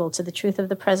possible to the truth of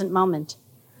the present moment,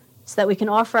 so that we can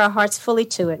offer our hearts fully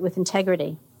to it with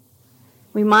integrity.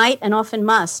 We might, and often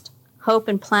must, hope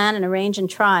and plan and arrange and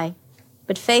try,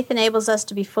 but faith enables us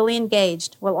to be fully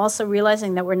engaged while also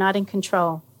realizing that we're not in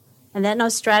control, and that no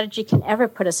strategy can ever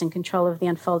put us in control of the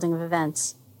unfolding of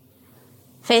events.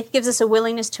 Faith gives us a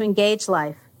willingness to engage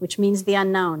life, which means the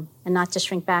unknown, and not to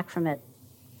shrink back from it.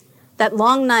 That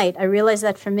long night, I realized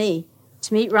that for me,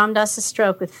 to meet Ram Dass's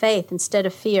stroke with faith instead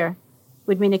of fear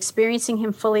would mean experiencing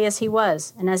him fully as he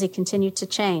was and as he continued to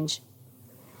change.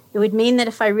 It would mean that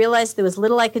if I realized there was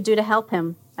little I could do to help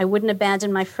him, I wouldn't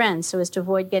abandon my friend so as to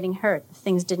avoid getting hurt if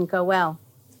things didn't go well.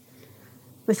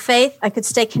 With faith, I could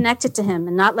stay connected to him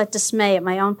and not let dismay at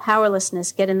my own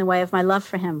powerlessness get in the way of my love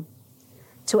for him.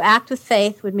 To act with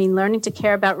faith would mean learning to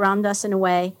care about Ram Dass in a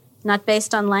way not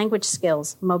based on language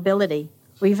skills, mobility,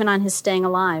 or even on his staying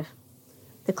alive.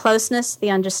 The closeness, the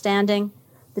understanding,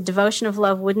 the devotion of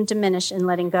love wouldn't diminish in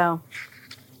letting go.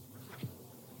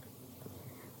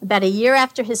 About a year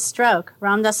after his stroke,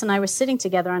 Ram Dass and I were sitting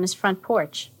together on his front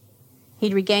porch.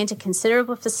 He'd regained a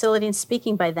considerable facility in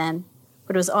speaking by then,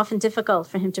 but it was often difficult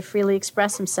for him to freely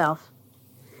express himself.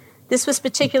 This was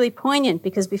particularly poignant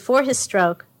because before his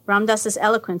stroke, Ram Dass's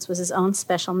eloquence was his own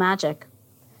special magic.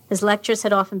 His lectures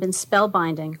had often been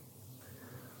spellbinding.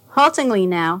 Haltingly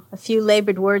now, a few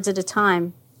labored words at a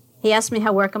time, he asked me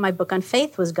how work on my book on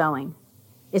faith was going.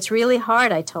 It's really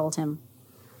hard, I told him.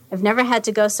 I've never had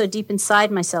to go so deep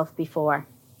inside myself before.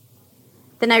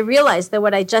 Then I realized that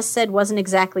what I just said wasn't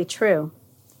exactly true.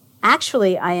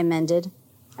 Actually, I amended,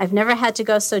 I've never had to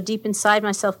go so deep inside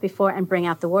myself before and bring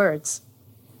out the words.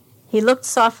 He looked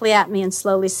softly at me and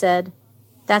slowly said,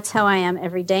 that's how I am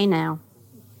every day now.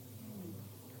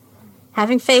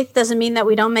 Having faith doesn't mean that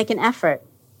we don't make an effort.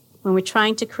 When we're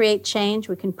trying to create change,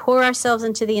 we can pour ourselves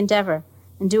into the endeavor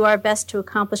and do our best to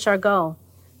accomplish our goal,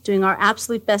 doing our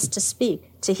absolute best to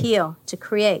speak, to heal, to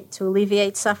create, to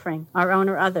alleviate suffering, our own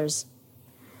or others.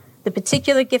 The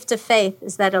particular gift of faith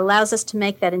is that it allows us to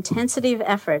make that intensity of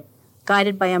effort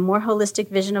guided by a more holistic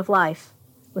vision of life,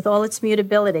 with all its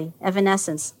mutability,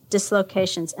 evanescence,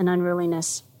 dislocations, and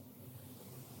unruliness.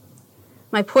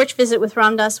 My porch visit with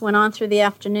Ram Dass went on through the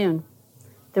afternoon.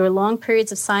 There were long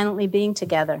periods of silently being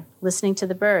together, listening to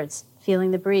the birds,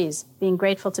 feeling the breeze, being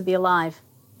grateful to be alive.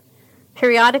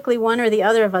 Periodically, one or the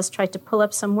other of us tried to pull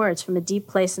up some words from a deep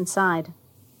place inside.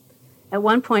 At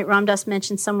one point, Ram Dass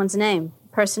mentioned someone's name,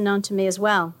 a person known to me as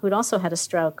well, who'd also had a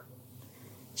stroke.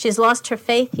 She has lost her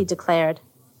faith, he declared.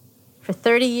 For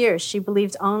 30 years, she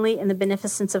believed only in the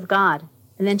beneficence of God,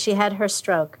 and then she had her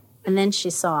stroke, and then she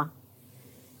saw.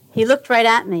 He looked right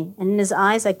at me, and in his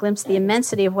eyes I glimpsed the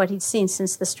immensity of what he'd seen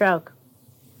since the stroke.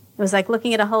 It was like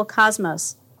looking at a whole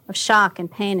cosmos of shock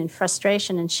and pain and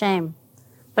frustration and shame.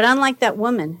 But unlike that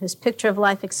woman whose picture of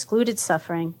life excluded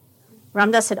suffering,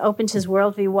 Ram Dass had opened his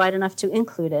worldview wide enough to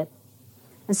include it.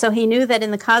 And so he knew that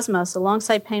in the cosmos,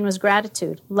 alongside pain was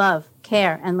gratitude, love,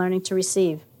 care, and learning to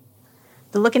receive.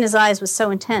 The look in his eyes was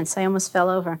so intense, I almost fell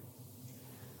over.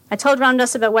 I told Ram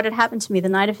Dass about what had happened to me the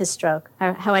night of his stroke,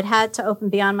 how I'd had to open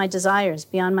beyond my desires,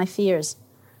 beyond my fears,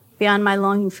 beyond my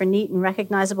longing for neat and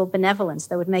recognizable benevolence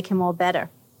that would make him all better.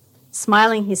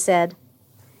 Smiling, he said,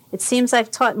 "It seems I've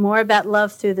taught more about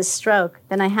love through this stroke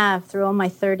than I have through all my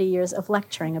 30 years of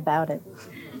lecturing about it."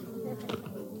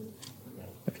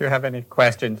 If you have any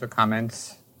questions or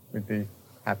comments, we'd be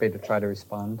happy to try to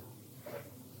respond.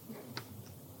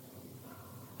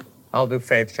 I'll do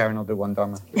faith, Sharon will do one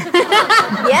Dharma.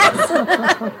 Yes.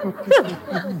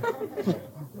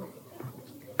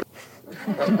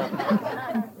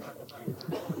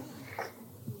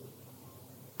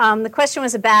 The question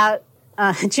was about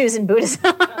Jews and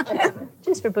Buddhism.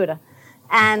 Jews for Buddha.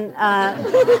 And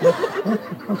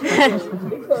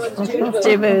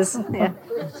Jews, yeah.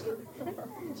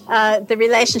 The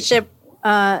relationship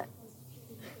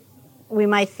we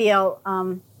might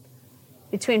feel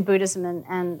between Buddhism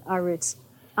and our roots.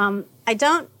 I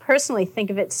don't personally think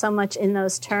of it so much in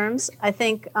those terms. I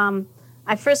think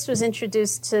I first was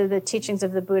introduced to the teachings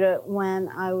of the Buddha when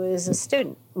I was a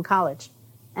student in college,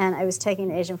 and I was taking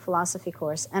an Asian philosophy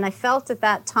course. And I felt at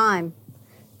that time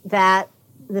that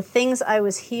the things I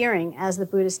was hearing as the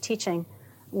Buddha's teaching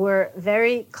were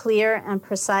very clear and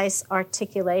precise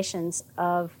articulations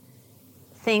of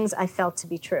things I felt to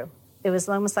be true. It was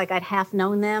almost like I'd half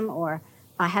known them, or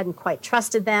I hadn't quite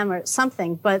trusted them or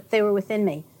something, but they were within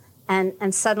me.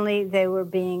 And suddenly they were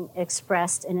being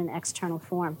expressed in an external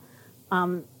form.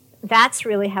 That's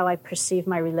really how I perceive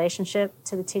my relationship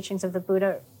to the teachings of the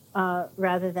Buddha,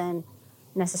 rather than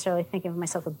necessarily thinking of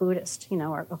myself a Buddhist,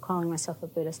 or calling myself a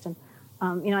Buddhist. And,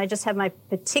 I just have my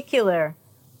particular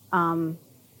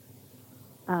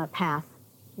path,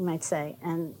 you might say.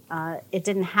 And it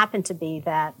didn't happen to be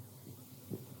that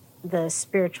the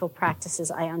spiritual practices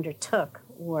I undertook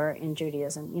were in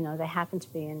Judaism. They happened to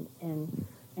be in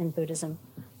Buddhism.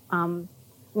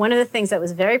 One of the things that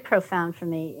was very profound for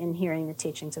me in hearing the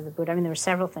teachings of the Buddha, there were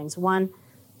several things. One,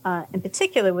 in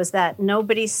particular, was that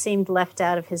nobody seemed left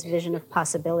out of his vision of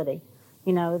possibility.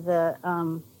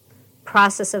 The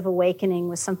process of awakening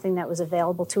was something that was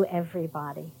available to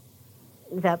everybody.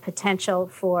 The potential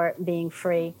for being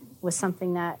free was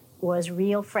something that was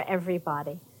real for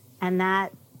everybody. And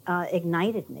that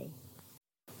ignited me.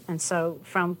 And so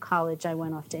from college, I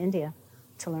went off to India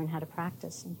to learn how to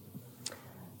practice.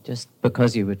 Just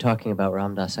because you were talking about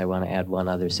Ram Dass, I want to add one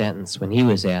other sentence. When he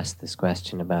was asked this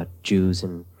question about Jews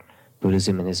and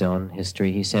Buddhism in his own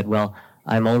history, he said, well,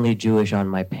 I'm only Jewish on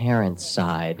my parents'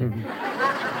 side.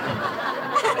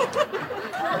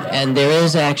 And there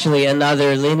is actually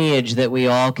another lineage that we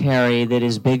all carry that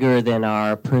is bigger than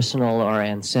our personal or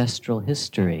ancestral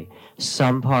history.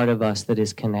 Some part of us that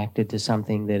is connected to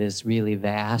something that is really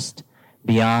vast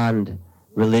beyond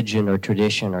religion or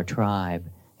tradition or tribe.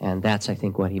 And that's, I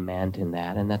think, what he meant in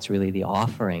that. And that's really the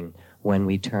offering when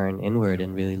we turn inward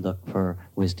and really look for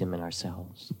wisdom in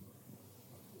ourselves.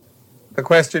 The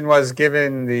question was,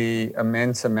 given the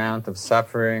immense amount of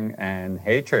suffering and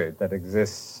hatred that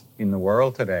exists in the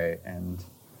world today, and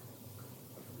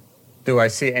do I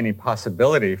see any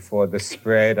possibility for the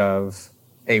spread of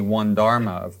a one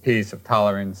Dharma, of peace, of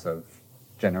tolerance, of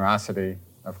generosity,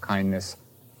 of kindness?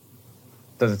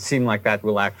 Does it seem like that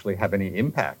will actually have any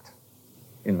impact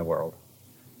in the world?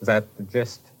 Is that the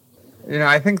gist?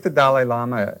 I think the Dalai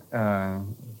Lama,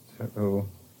 who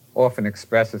often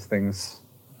expresses things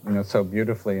so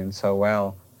beautifully and so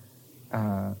well,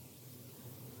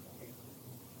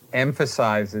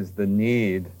 emphasizes the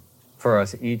need for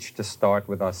us each to start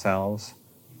with ourselves,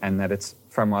 and that it's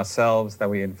from ourselves that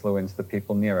we influence the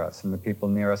people near us, and the people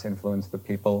near us influence the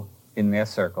people in their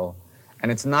circle.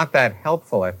 And it's not that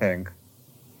helpful, I think,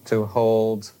 to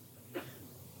hold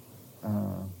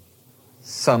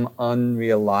some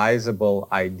unrealizable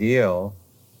ideal,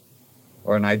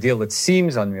 or an ideal that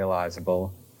seems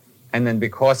unrealizable, and then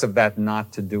because of that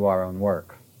not to do our own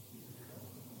work.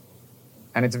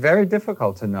 And it's very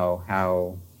difficult to know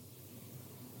how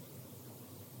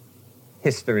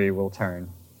history will turn.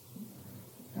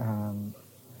 And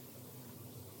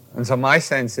so my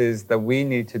sense is that we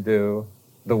need to do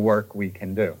the work we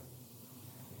can do,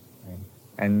 right?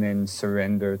 And then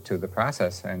surrender to the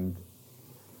process. And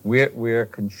we're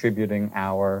contributing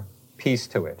our piece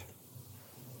to it.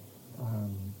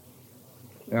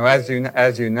 As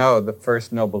you know, the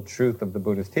first noble truth of the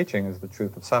Buddha's teaching is the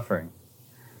truth of suffering.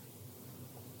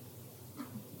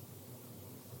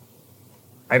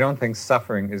 I don't think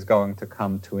suffering is going to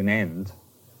come to an end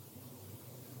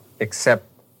except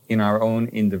in our own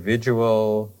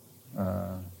individual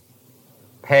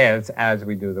paths as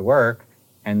we do the work,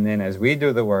 and then as we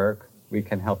do the work, we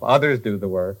can help others do the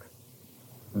work.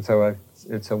 And so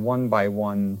it's a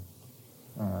one-by-one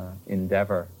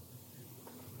endeavor.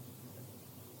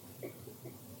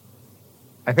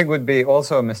 I think it would be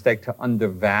also a mistake to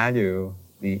undervalue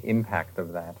the impact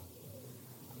of that.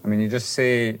 I mean, you just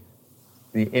see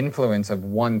the influence of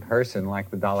one person like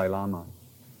the Dalai Lama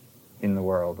in the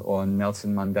world, or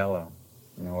Nelson Mandela,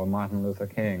 or Martin Luther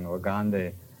King, or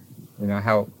Gandhi.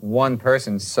 How one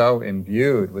person so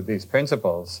imbued with these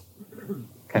principles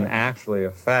can actually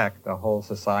affect a whole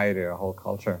society, a whole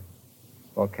culture.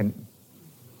 Well,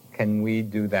 can we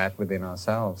do that within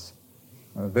ourselves?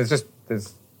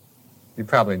 You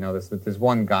probably know this, but there's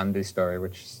one Gandhi story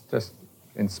which just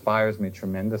inspires me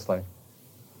tremendously.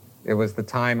 It was the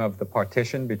time of the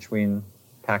partition between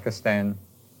Pakistan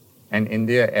and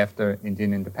India after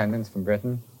Indian independence from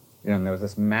Britain. And there was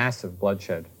this massive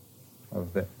bloodshed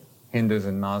of the Hindus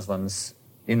and Muslims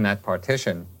in that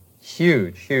partition.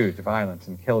 Huge, huge violence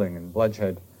and killing and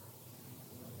bloodshed.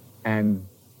 And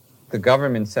the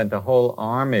government sent a whole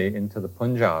army into the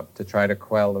Punjab to try to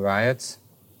quell the riots.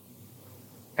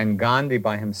 And Gandhi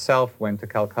by himself went to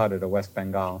Calcutta, to West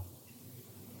Bengal.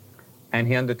 And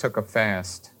he undertook a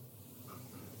fast.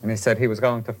 And he said he was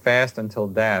going to fast until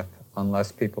death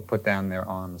unless people put down their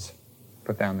arms,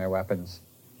 put down their weapons.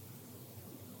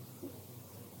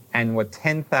 And what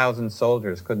 10,000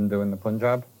 soldiers couldn't do in the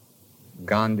Punjab,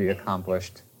 Gandhi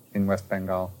accomplished in West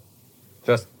Bengal,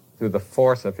 just through the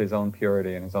force of his own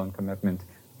purity and his own commitment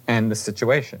and the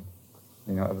situation,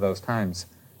 of those times.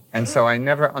 And so I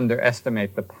never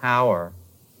underestimate the power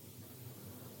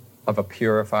of a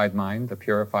purified mind, a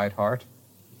purified heart.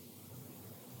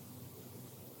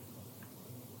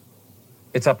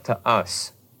 It's up to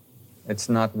us. It's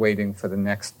not waiting for the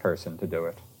next person to do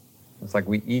it. It's like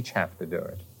we each have to do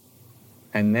it.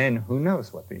 And then who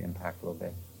knows what the impact will be.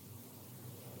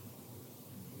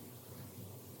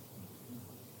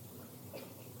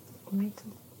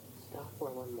 Stop for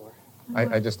one more.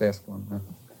 I just asked one. Huh?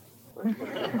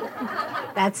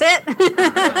 That's it.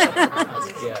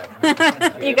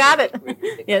 You got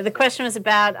it. Yeah, the question was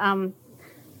about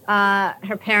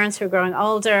her parents who are growing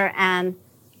older, and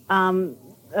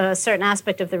a certain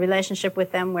aspect of the relationship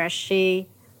with them where she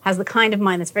has the kind of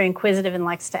mind that's very inquisitive and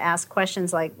likes to ask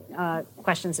questions, like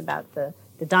questions about the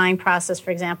dying process,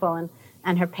 for example,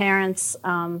 and her parents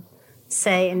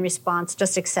say in response,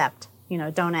 just accept.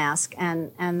 Don't ask,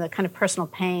 and the kind of personal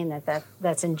pain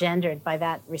that's engendered by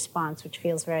that response, which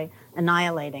feels very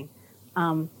annihilating,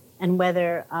 and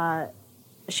whether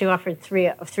she offered three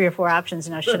or four options.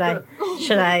 You know, should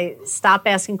I stop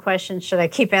asking questions? Should I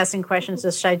keep asking questions?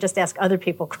 Or should I just ask other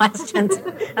people questions?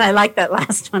 And I like that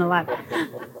last one a lot.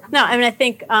 No, I mean, I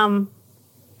think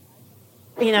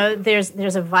you know,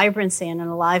 there's a vibrancy and an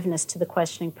aliveness to the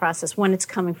questioning process when it's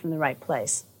coming from the right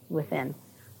place within.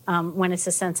 When it's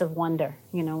a sense of wonder,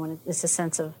 you know, when it's a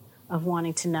sense of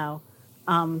wanting to know.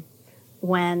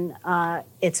 When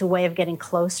it's a way of getting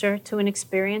closer to an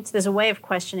experience. There's a way of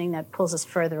questioning that pulls us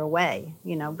further away,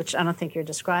 you know, which I don't think you're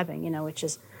describing, you know, which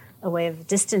is a way of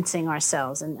distancing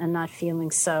ourselves and not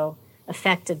feeling so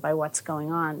affected by what's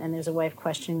going on. And there's a way of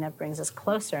questioning that brings us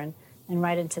closer and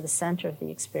right into the center of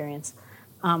the experience.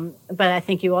 But I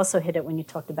think you also hit it when you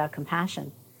talked about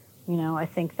compassion. You know, I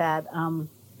think that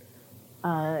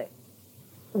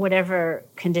whatever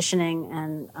conditioning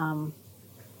and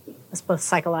I suppose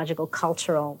psychological,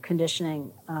 cultural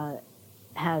conditioning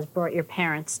has brought your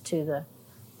parents to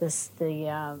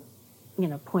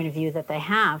the point of view that they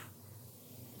have,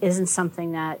 isn't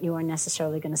something that you are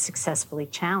necessarily going to successfully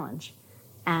challenge,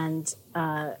 and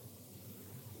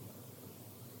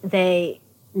they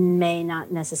may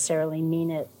not necessarily mean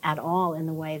it at all in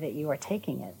the way that you are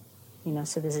taking it. You know,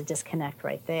 so there's a disconnect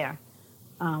right there,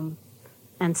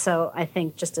 and so I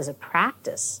think just as a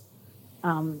practice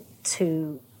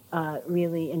to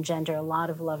really engender a lot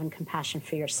of love and compassion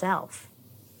for yourself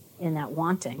in that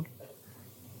wanting,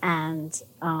 and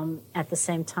at the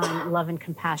same time love and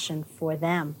compassion for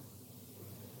them.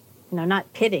 You know,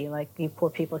 not pity, like you poor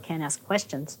people can't ask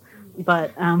questions,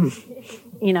 but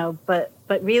you know, but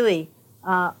really,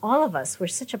 all of us, we're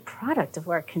such a product of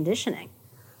our conditioning,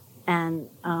 and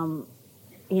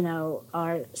you know,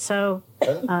 are so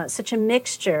such a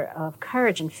mixture of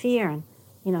courage and fear and,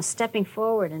 you know, stepping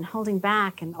forward and holding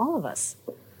back, and all of us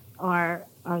are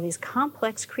these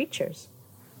complex creatures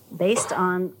based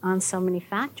on so many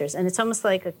factors. And it's almost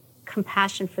like a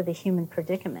compassion for the human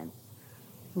predicament,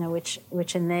 you know,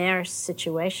 which in their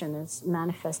situation is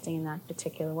manifesting in that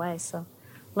particular way. So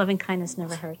loving kindness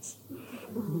never hurts.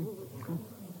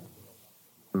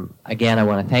 Again, I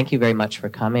want to thank you very much for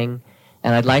coming,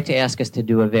 and I'd like to ask us to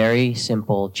do a very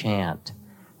simple chant,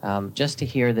 just to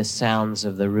hear the sounds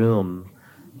of the room,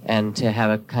 and to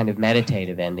have a kind of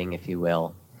meditative ending, if you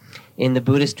will. In the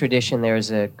Buddhist tradition,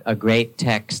 there's a great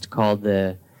text called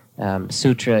the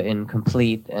Sutra in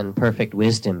Complete and Perfect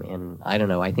Wisdom in,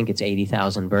 I think it's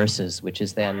 80,000 verses, which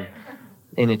is then,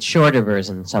 in its shorter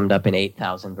version, summed up in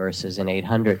 8,000 verses and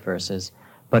 800 verses.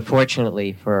 But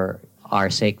fortunately for our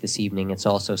sake this evening, it's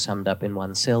also summed up in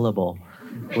one syllable,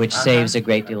 which saves a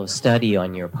great deal of study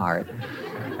on your part.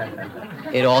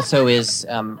 It also is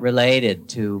related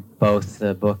to both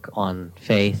the book on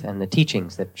faith and the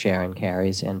teachings that Sharon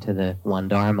carries, and to the one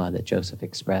Dharma that Joseph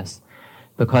expressed.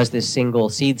 Because this single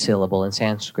seed syllable, in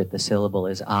Sanskrit the syllable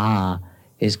is ah,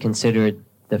 is considered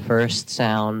the first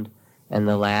sound and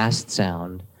the last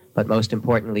sound, but most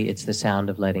importantly it's the sound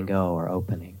of letting go or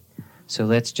opening. So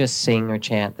let's just sing or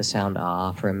chant the sound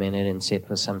ah for a minute and sit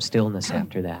with some stillness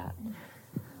after that.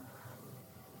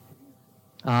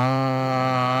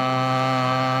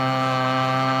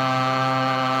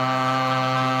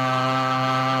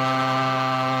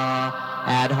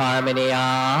 Add harmony.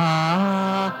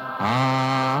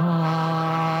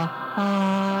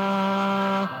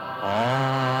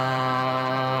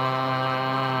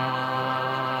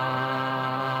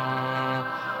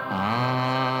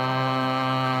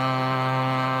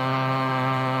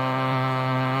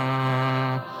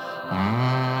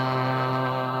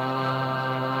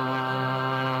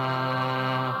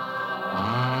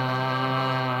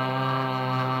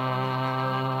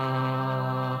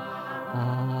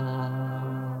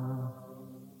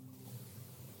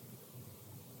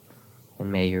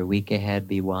 And may your week ahead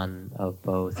be one of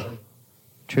both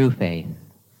true faith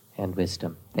and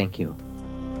wisdom. Thank you.